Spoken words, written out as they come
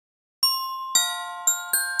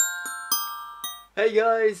Hey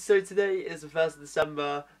guys, so today is the 1st of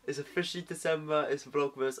December, it's officially December, it's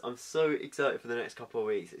Vlogmas. I'm so excited for the next couple of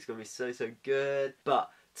weeks, it's going to be so good.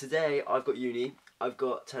 But today I've got uni, I've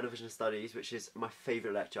got television studies, which is my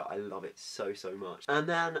favourite lecture, I love it so much. And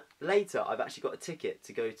then later I've actually got a ticket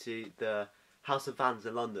to go to the House of VANS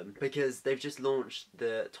in London, because they've just launched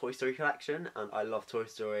the Toy Story collection, and I love Toy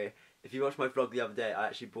Story. If you watched my vlog the other day, I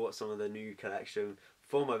actually bought some of the new collection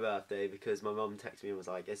for my birthday because my mum texted me and was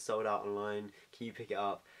like, it's sold out online, can you pick it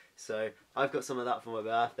up? So I've got some of that for my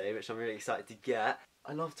birthday, which I'm really excited to get.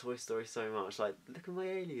 I love Toy Story so much, like, look at my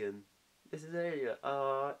alien. This is Alien.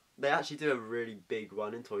 They actually do a really big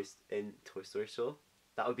one in Toy Story store.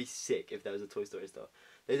 That would be sick if there was a Toy Story store.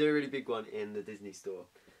 They do a really big one in the Disney store.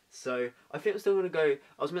 So I think I'm still going to go.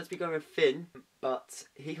 I was meant to be going with Finn, but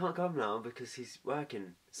he can't come now because he's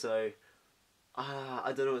working. So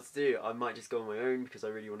I don't know what to do. I might just go on my own because I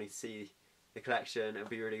really want to see the collection. It'll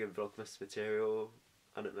be really good Vlogmas material.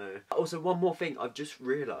 I don't know. Also, one more thing. I've just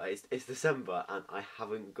realised it's December and I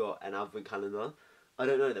haven't got an advent calendar. I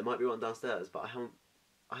don't know. There might be one downstairs, but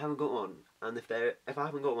I haven't got one. And if I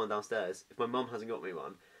haven't got one downstairs, if my mum hasn't got me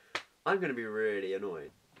one, I'm going to be really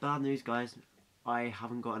annoyed. Bad news, guys. I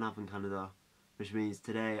haven't got an advent calendar, which means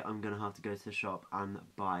today I'm going to have to go to the shop and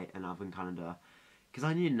buy an advent calendar. Because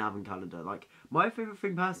I need an advent calendar. Like, my favourite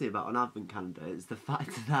thing personally about an advent calendar is the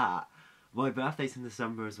fact that my birthday's in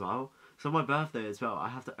December as well. So on my birthday as well, I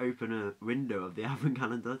have to open a window of the advent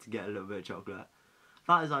calendar to get a little bit of chocolate.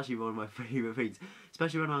 That is actually one of my favourite things.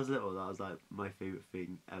 Especially when I was little, that was like my favourite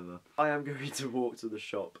thing ever. I am going to walk to the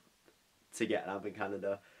shop to get an advent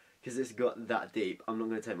calendar. Because it's got that deep. I'm not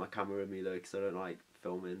going to take my camera with me though, because I don't like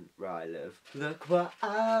filming where I live. Look what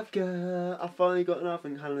I've got. I finally got an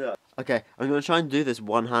advent calendar. Okay, I'm going to try and do this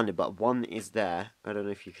one-handed, but one is there. I don't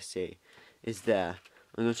know if you can see. It's there.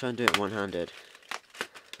 I'm going to try and do it one-handed.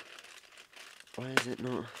 Why is it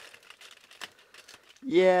not?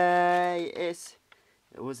 Yay! It's...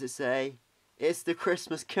 What does it say? It's the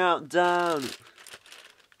Christmas countdown!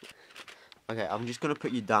 Okay, I'm just going to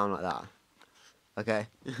put you down like that. Okay?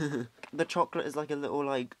 The chocolate is like a little,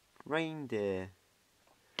 like, reindeer.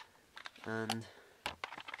 And...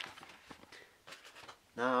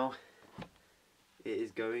 now... it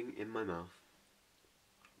is going in my mouth.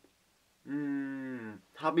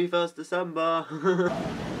 Happy 1st December!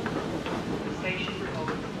 Station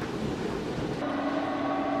called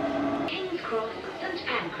King's Cross, St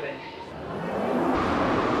Pancras.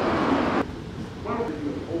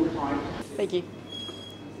 Thank you.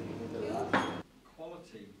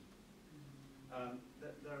 Quality.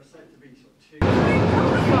 There are said to be sort of two.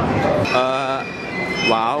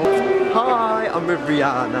 Wow. Hi, I'm with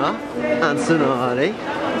Rihanna and Sonali.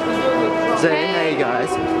 So, hey guys.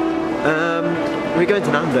 We're going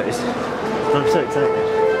to Nando's. I'm so excited.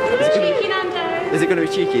 Cheeky Nando's! Is it going to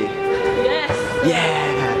be cheeky? Yes! Yeah!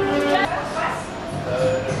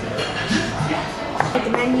 The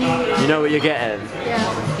menu. You know what you're getting?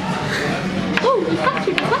 Yeah. Oh, it's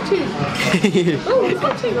touching! Oh, it's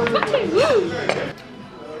touching! Woo!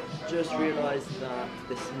 Just realised that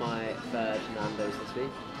this is my 3rd Nando's this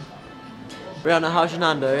week. Rihanna, how's your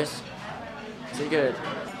Nando's? Is it good?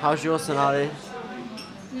 How's your Sonali?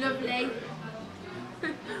 Lovely.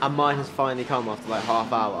 And mine has finally come after like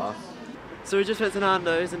half hour. So we just went to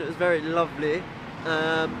Nando's and it was very lovely.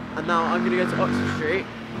 And now I'm going to go to Oxford Street.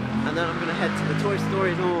 And then I'm going to head to the Toy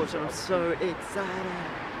Story launch and I'm so excited.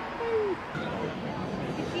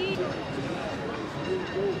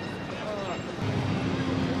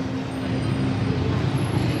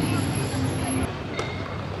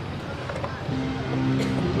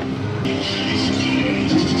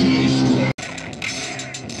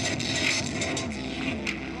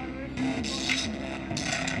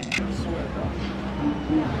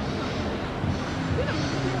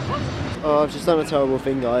 Oh, I've just done a terrible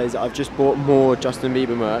thing, guys. I've just bought more Justin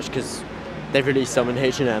Bieber merch because they've released some in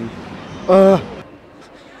H&M. Wow.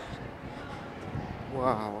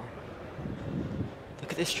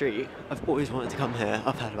 Look at this street. I've always wanted to come here.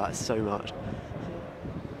 I've heard about it so much.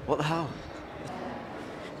 What the hell?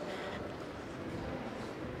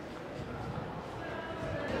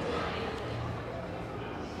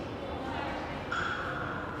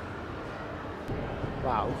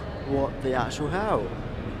 Wow. What the actual hell?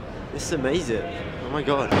 This is amazing. Oh my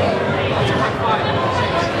god. It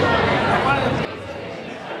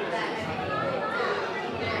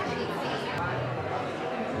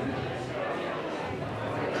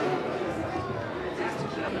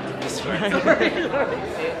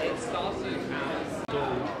started as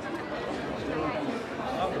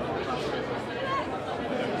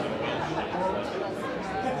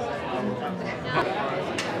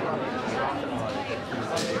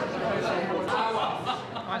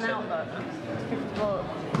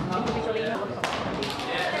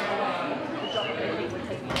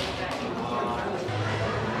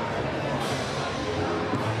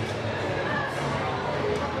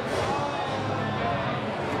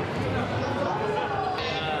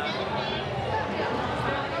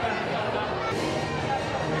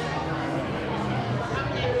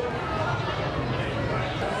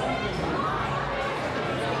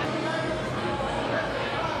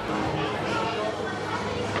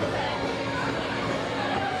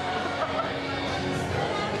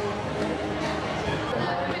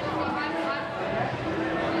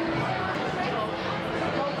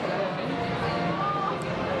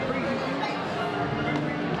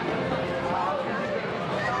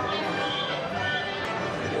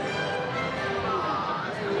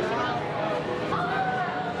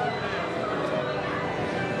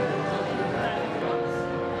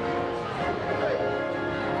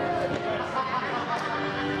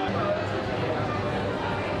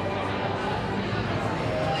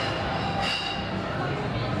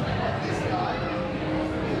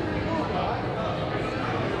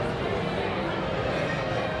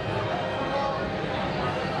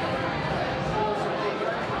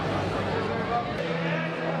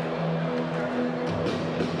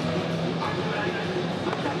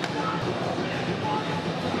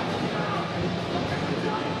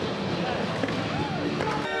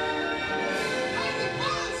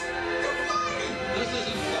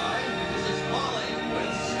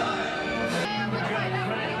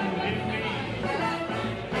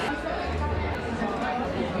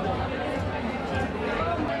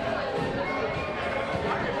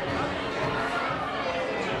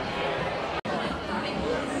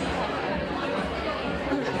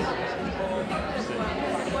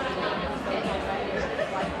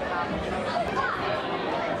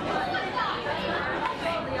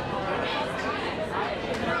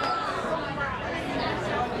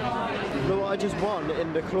just won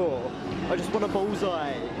in the claw. I just won a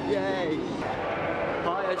bullseye. Yay!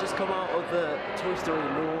 Hi, I just come out of the Toy Story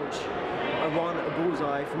launch. I won a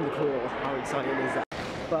bullseye from the claw. How exciting is that?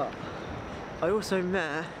 But I also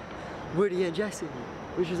met Woody and Jessie,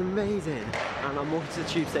 which is amazing. And I'm off to the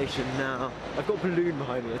tube station now. I've got a balloon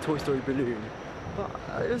behind me, a Toy Story balloon. But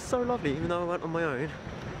it was so lovely, even though I went on my own.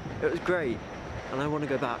 It was great. And I want to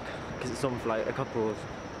go back, because it's on for like a couple of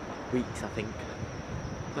weeks, I think.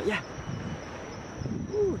 But yeah.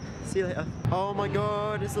 Woo. See you later. Oh my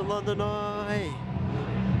god, it's the London Eye!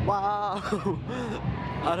 Wow!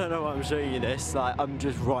 I don't know why I'm showing you this, like I'm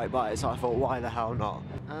just right by it, so I thought why the hell not?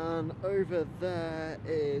 And over there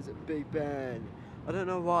is Big Ben. I don't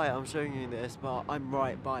know why I'm showing you this, but I'm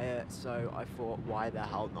right by it, so I thought why the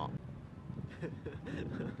hell not?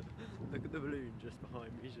 Look at the balloon just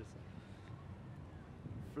behind me, just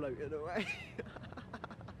floating away.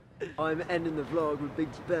 I'm ending the vlog with Big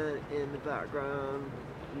Ben in the background.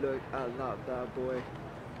 Look at that bad boy.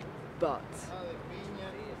 But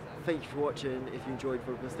thank you for watching. If you enjoyed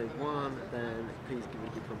Vlogmas Day 1, then please give it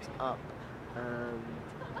a big thumbs up. And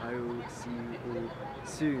I will see you all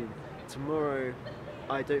soon. Tomorrow,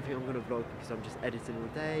 I don't think I'm going to vlog because I'm just editing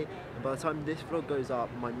all day. And by the time this vlog goes up,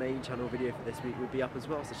 my main channel video for this week will be up as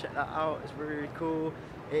well. So check that out. It's really, really cool.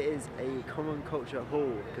 It is a common culture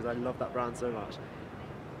haul because I love that brand so much.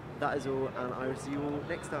 That is all, and I will see you all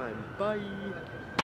next time. Bye!